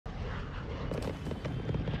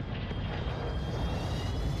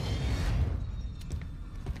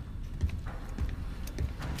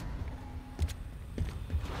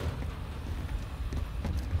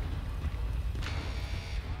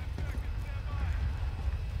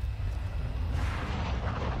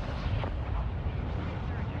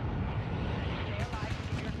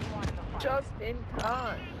Just in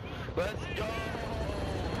time. Let's go!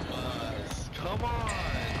 Come on!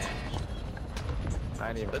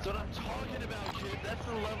 I need. That's what I'm talking about, kid. That's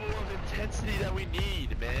the level of intensity that we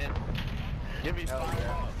need, man. Give me fire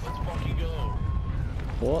up. Let's fucking go.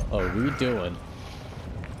 What are we doing?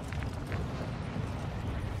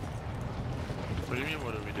 What do you mean,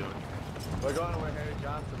 what are we doing? We're going where Harry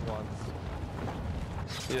Johnson wants.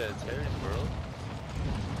 Yeah, it's Harry's world.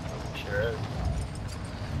 Sure is.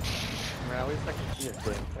 I mean, at least I can see a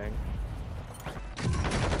green thing.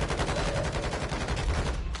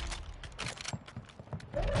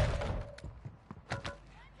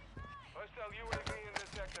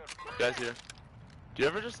 Guys here. Do you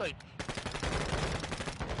ever just like...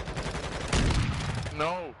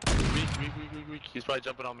 No! Weak. He's probably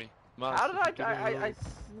jumping on me. Mouse, How did I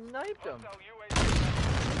sniped him?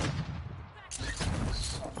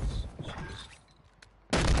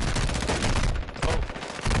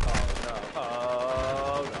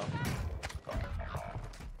 Oh no.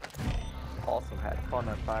 Awesome had fun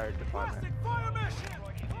on fire department.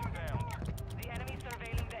 The enemy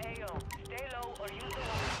surveilling the AO. Stay low or use the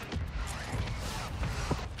weapon.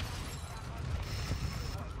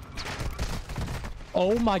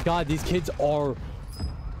 Oh my god, these kids are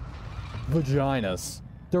vaginas.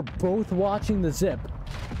 They're both watching the zip.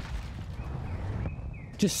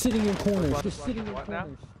 Just sitting in corners. Just sitting in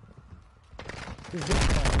corners. The zip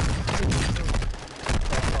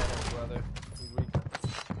Oh, brother. He's weak.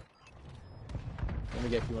 Let me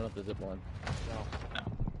get you one up the zip line. No.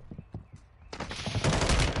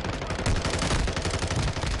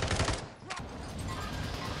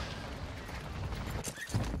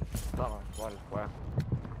 Vamos, ¿cuál fue?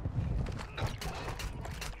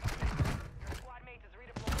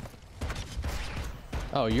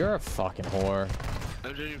 Oh, you're a fucking whore.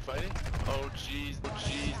 MJ, you fighting? Oh jeez,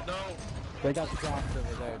 no! They got dropped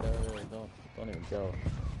over there. Don't even go.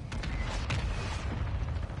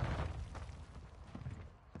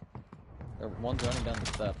 One's running down the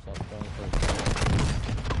steps. So I'm going first.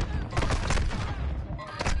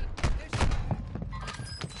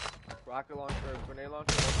 Rocket launcher, grenade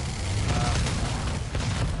launcher.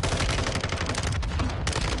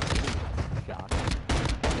 Shot.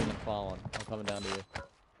 I'm falling. I'm coming down to you.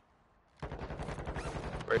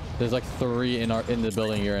 Right. There's like 3 in the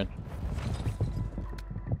building you're in.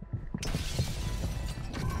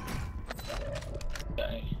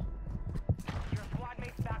 Your squad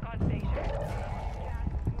mates back on station. Gas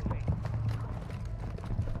is moving.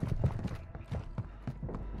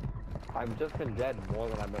 I've just been dead more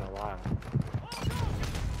than I've been alive.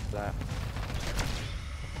 That.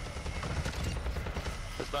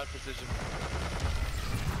 That's bad precision.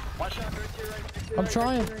 Watch out, right here, right here. I'm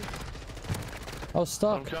trying. I was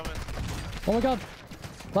I'm stuck. coming. Oh my god.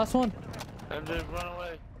 Last one. MJ, run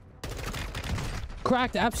away.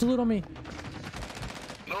 Cracked. Absolute on me.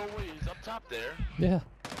 No way, he's up top there. Yeah.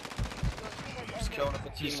 Just killing a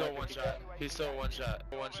He's so one shot. He's so one shot.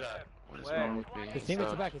 One shot. What is Where? wrong with me? His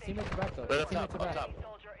teammates are back. His teammates are back though. Right His up top, teammates are up back. top.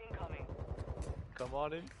 Soldier incoming. Come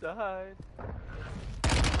on inside.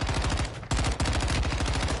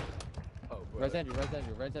 Oh, bro. Res Andrew. Shoot.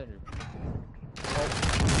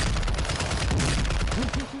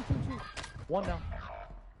 One down.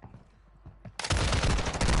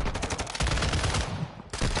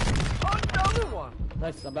 Another one.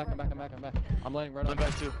 Nice. I'm back. I'm landing right I'm on.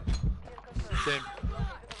 back too. Same.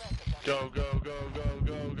 Go.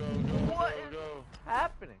 What is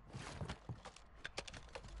happening?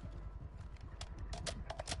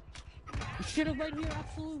 Shit is right here.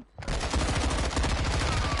 Absolute.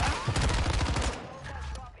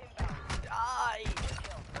 Die.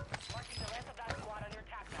 Marking the rest of that squad on your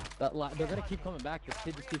attack map. They're gonna keep coming back. This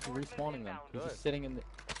kid just keeps respawning them. He's just sitting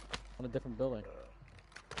on a different building.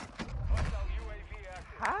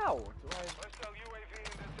 How? Do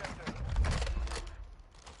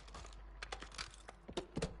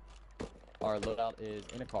Our loadout is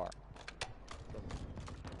in a car.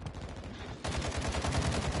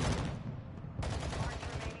 Mark the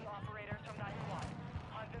remaining operators from that squad.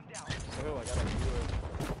 Hunt them down. Oh, I gotta do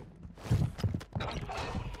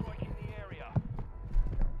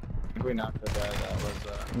it. We knocked the guy that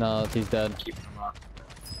was No, he's dead. keeping him off.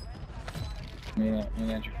 Me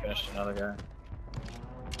and Andrew finished another guy.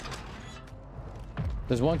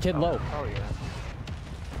 There's one kid low. Oh yeah.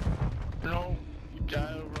 No.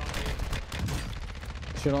 Guy over on me.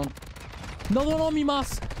 Shit on. Another one on me,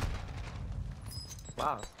 Mas.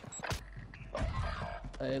 Wow.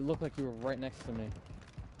 It looked like you were right next to me.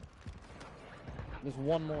 There's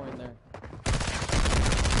one more in there.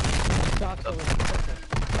 Shots over.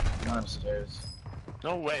 Not upstairs.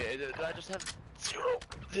 No way. Did I just have 0.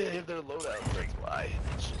 They have their loadouts, that's why.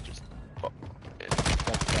 It should just fuck.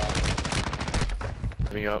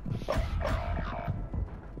 Coming up.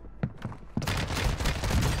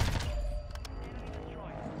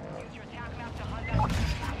 Use your attack map to hunt down.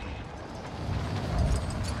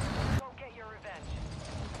 Go get your revenge.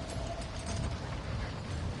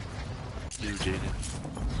 You, Jaden.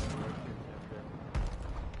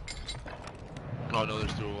 Oh no,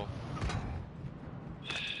 there's 2 of them.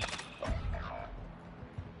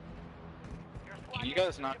 Can you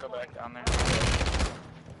guys not go back down there?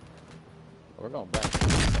 We're going back.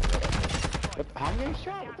 What, how many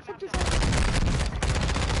shot? What the fuck just happened?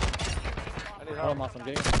 I need Oh, help. Moss, I'm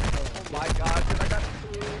getting. Oh my god, dude, I got 2.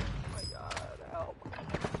 Oh my god, help.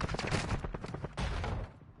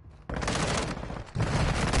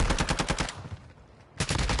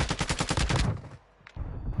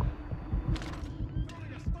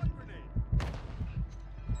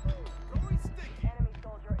 Enemy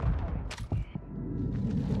soldier incoming.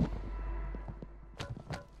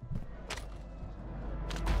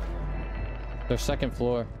 Their second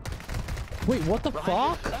floor. Wait, what the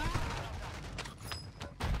fuck?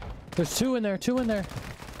 There's 2 in there, 2 in there.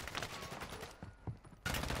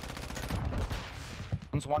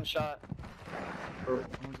 One's one shot.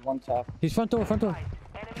 One's one top. He's front door, front door.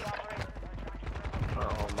 Enemy operators are tracking their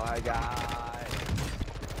Oh my god.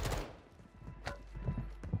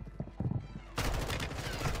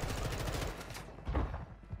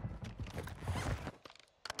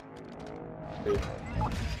 Dude.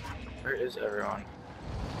 Where is everyone?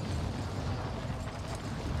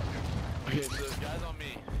 Okay, so there's guys on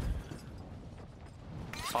me.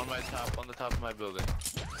 On my top, on the top of my building.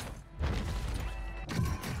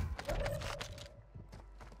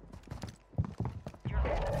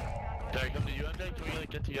 Did I come to you, MJ? Can we like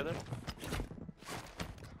get together?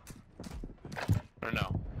 Or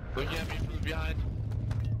no? Looking at me from behind.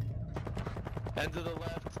 And to the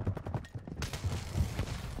left.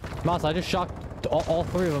 Moss, I just shocked all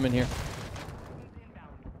 3 of them in here.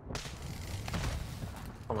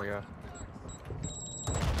 Oh my god.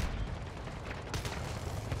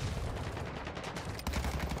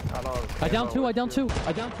 I down 2, I down 2.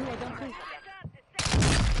 I down 2, I down 2.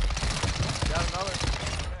 Got another.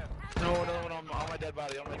 No, another one on my dead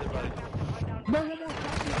body, on my dead body. No.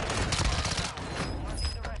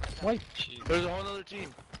 Wait. There's a whole other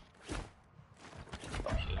team.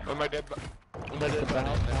 On my dead body. On my dead About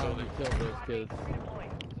body in that how we building. killed those kids.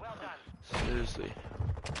 Well done. Seriously.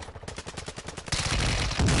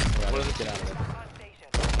 Yeah, What let's is it? get out of there. On station.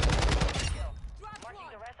 Marking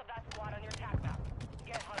the rest of that squad on your attack map.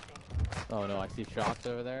 Get hunting. Oh no, I see shocks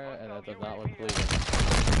over there, and that does not look pleasing.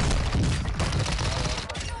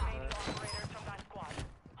 Remaining operators from that squad.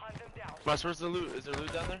 Hunt them down. Mas, where's the loot? Is there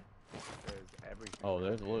loot down there? There's everything. Oh,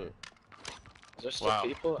 there's loot. Is there still Wow.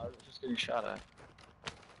 people? I was just getting shot at.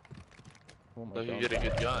 Oh my Look, you God. get a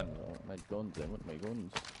good gun. I want my guns, I want my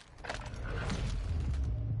guns.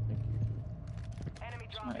 Enemy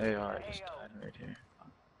My dropping. AR just died right here.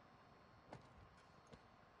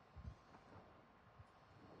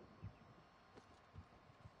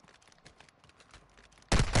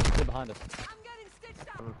 Get behind us.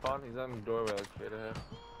 Having fun? He's on the doorway like straight ahead.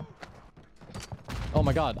 Oh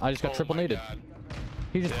my God, I just got Oh triple my naded. God.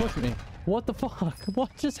 He just Yeah. pushed me. What the fuck?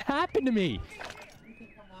 What just happened to me?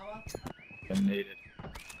 I'm needed.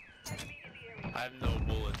 I have no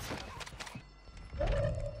bullets.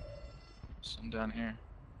 Some down here.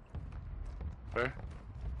 Where?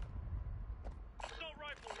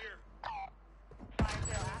 Fire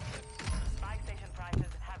sale active. Buy station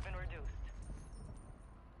prices have been reduced.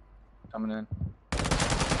 Coming in. Two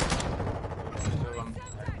of them.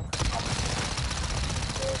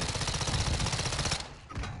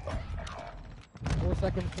 4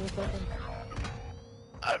 seconds, 4 seconds.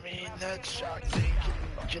 I mean, that shock thing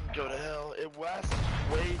can go to hell. It lasts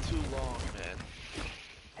way too long, man.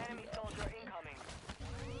 Enemy soldier incoming.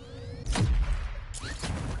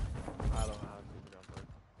 I don't know how to keep it up, but...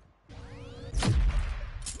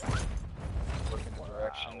 Look in the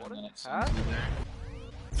direction what and then a- it sends you there.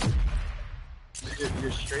 Dude,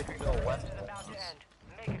 you're straight to the left. Is about to end.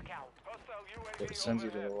 Make it count. It sends you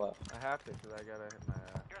to the left. I have to, because I gotta hit my...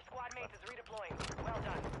 Your squad mate is redeploying. Well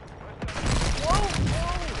done.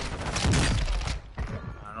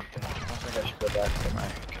 I don't think I should go back to my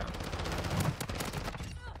account.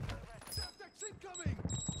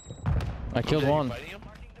 I killed Okay, one. Fighting him?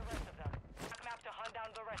 Marking the rest of them. Attack map to hunt down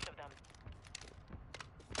the rest of them.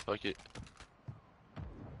 Fuck it.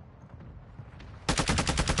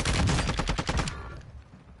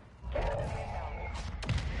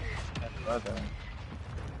 That's leather.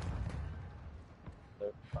 They're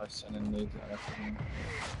I was sending needs out after me.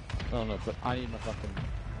 No, no, but I need my fucking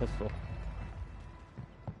pistol.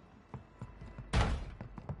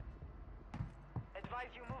 Advise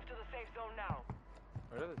you move to the safe zone now.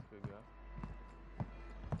 Where did this dude go?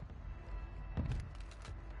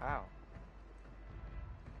 How?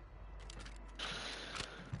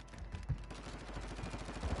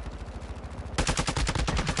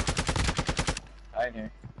 I in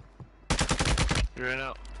here. You're in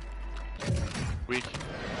out. Weak.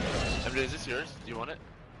 MJ, is this yours? Do you want it?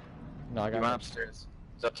 No, I He got went it. upstairs.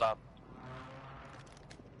 He's up top.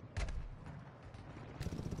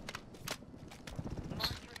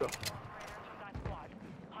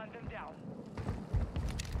 Hunt them down.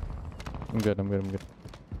 I'm good, I'm good, I'm good.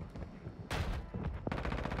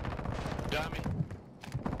 Got me.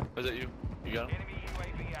 Was that you? You got him? Enemy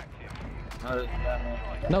UAV active. No, there's that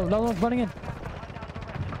man. No, no one's running in.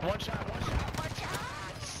 One shot, one shot,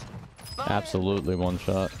 one shot! Absolutely one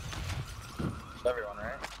shot. It's everyone,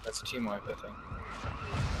 right? That's a team wipe, I think.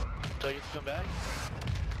 Do I get to come back?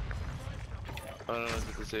 I don't know, is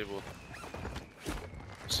it disabled?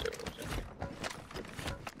 So,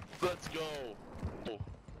 Let's go! Oh.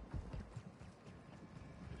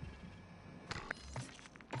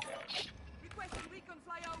 Requesting recon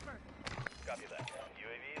flyover. Copy that.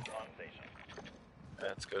 UAV is on station.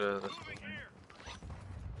 let's go to this.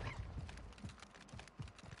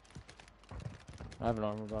 I have an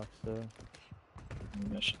armor box too.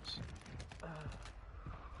 Missions.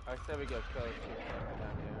 I said we go kill this kid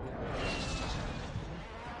down here.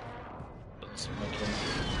 Doesn't seem like we're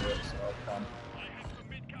gonna do it, so I'll come.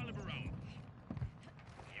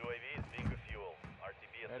 UAV is being refueled.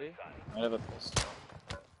 RTB at Ready? this time. I have a pistol.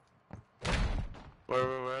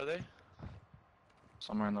 Where are they?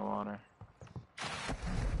 Somewhere in the water.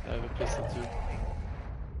 I have a pistol too.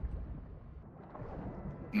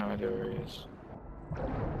 No idea where he is.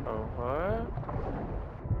 Oh, what?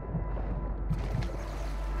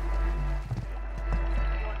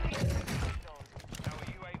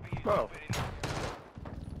 Bro.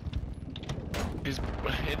 He's in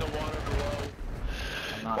the water below.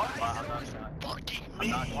 I'm not, Why I'm not is it shouting. fucking I'm me?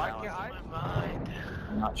 not Why shouting. can't I? My mind.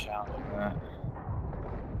 I'm not shouting that.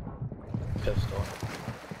 Pistol.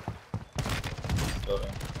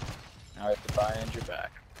 Building. Now I have to buy Andrew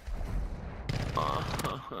back. You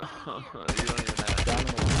don't even have Down in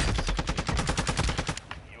the water.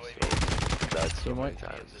 That's so You many might-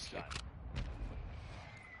 times this week.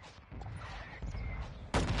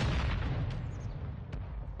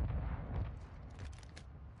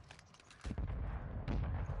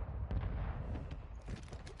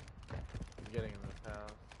 I'm getting in this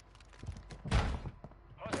house.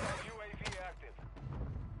 Hostile UAV active.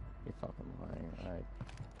 You're fucking lying, alright.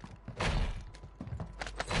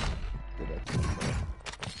 Good, that's good, bro.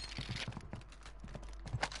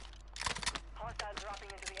 Hostiles dropping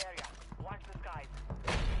into the area. Watch the skies.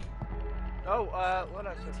 Oh, what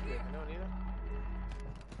I said to you? No, Nita?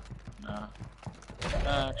 No.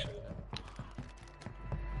 Actually,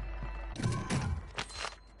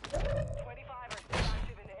 25 are still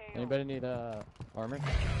active in the AO. Anybody need armor?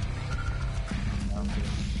 no.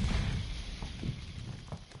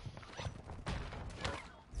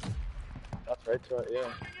 That's right to it,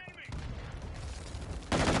 yeah.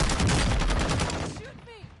 Shoot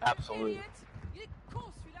me! Absolutely. Idiot! Il est con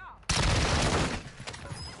celui-là!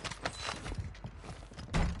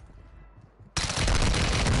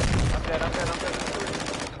 I'm dead, I'm dead, I'm dead.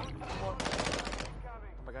 Oh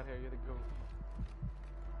my god, here, you're the ghost.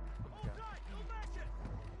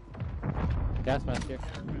 Gas mask here.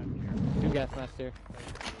 2 gas masks here.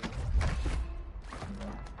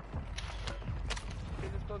 He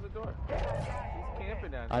just closed the door. He's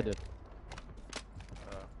camping down here. I did.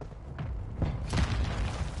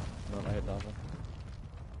 No, I hit Dava.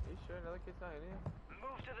 You sure another kid's not in here?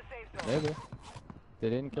 Move to the safe zone. Maybe. They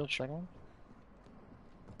didn't kill the second one?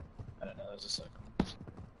 I don't know, there's a second one.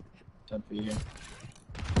 10 feet here.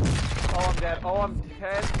 Oh, I'm dead. Oh, I'm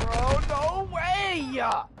dead, bro. No way!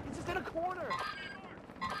 He's just in a corner.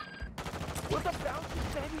 With a bouncy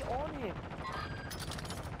baby on him.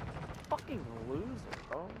 Fucking loser,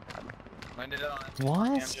 bro. Landed it on it.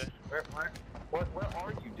 What? MJ. Where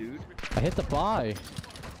are you, dude? I hit the buy.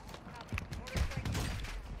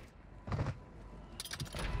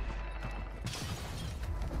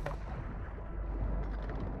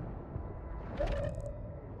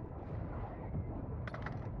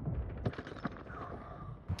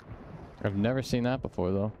 I've never seen that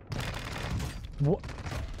before though. What?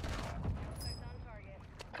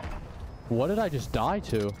 What did I just die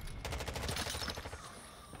to?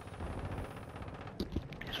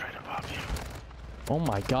 He's right above you. Oh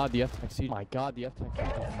my god, the F-Taxi. My god, the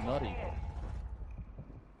F-Taxi is nutty.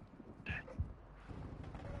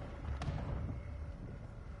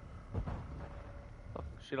 Oh,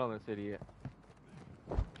 shit on this idiot.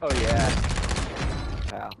 Oh yeah.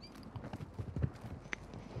 Pal.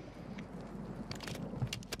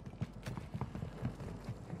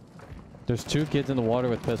 There's 2 kids in the water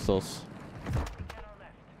with pistols.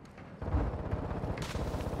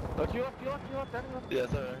 Oh, you left, Danny left. Yeah,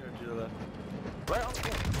 sorry, I heard you to the left. Right on the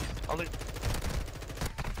floor. On the...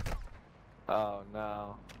 Oh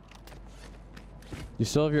no. You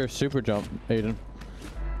still have your super jump, Aiden.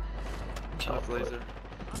 Top laser.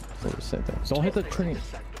 Oh, the same thing. Don't hit the train.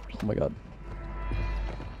 Oh my god.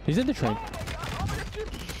 He's in the train.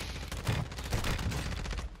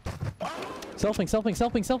 Selfing.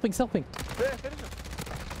 There, finish him.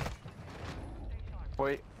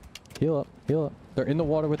 Wait. Heal up. They're in the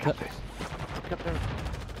water with the... Pick up their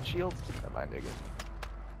shields. Never mind, nigga.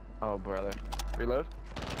 Oh, brother. Reload.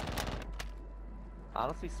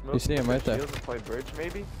 Honestly, smoke. You see him right there. Shields and play bridge,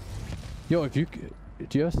 maybe? Yo, if you...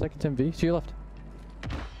 Do you have a second 10V? To your left.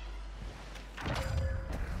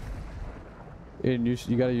 Aiden,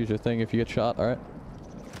 you gotta use your thing if you get shot, alright?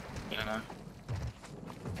 Yeah, no.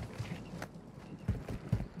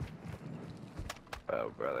 Oh,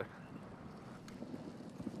 brother.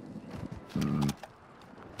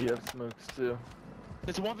 You have smokes too.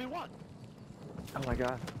 It's a 1v1. Oh my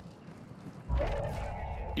god.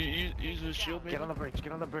 You use a shield, maybe? Get on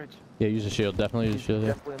the bridge. Yeah, use a shield. Definitely use a He's shield, yeah.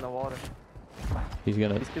 definitely in the water. He's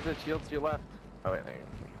gonna... These kids have shields to your left. Oh wait, there you go.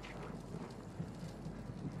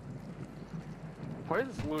 Where is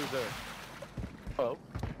this loser? Oh.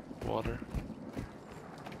 Water.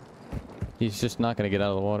 He's just not gonna get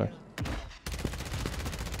out of the water.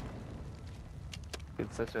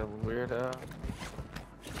 It's such a weirdo.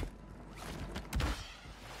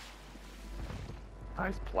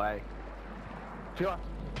 Nice play. To your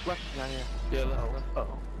left. Yeah, yeah. Yeah, left.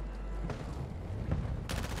 Oh.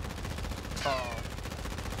 Oh.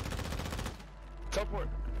 Teleport.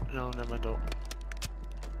 No, never mind, don't.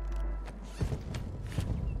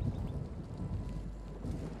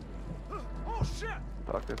 Oh shit!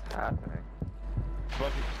 Fuck is happening?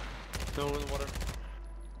 Bucky. No, we're in the water.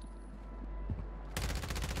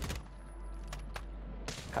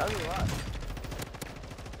 How do you lie?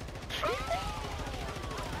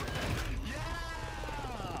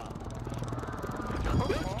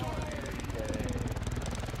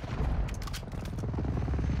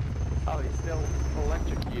 Oh, he's still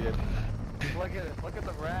electrocuted. Look at it. Look at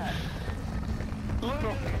the rat. Look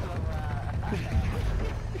Look at the rat.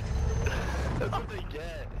 That's what they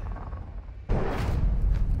get.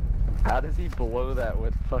 How does he blow that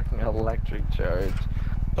with fucking electric charge?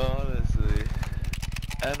 Honestly.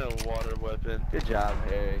 And a water weapon. Good job,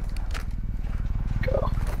 Harry.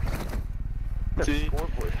 Go. The See?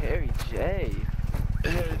 scoreboard, Harry J.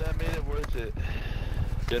 Hey, that made it worth it.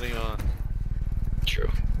 Getting on.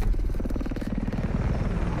 True.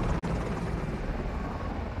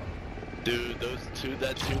 Dude,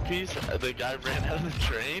 that 2-piece, the guy ran out of the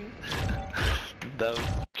train. That was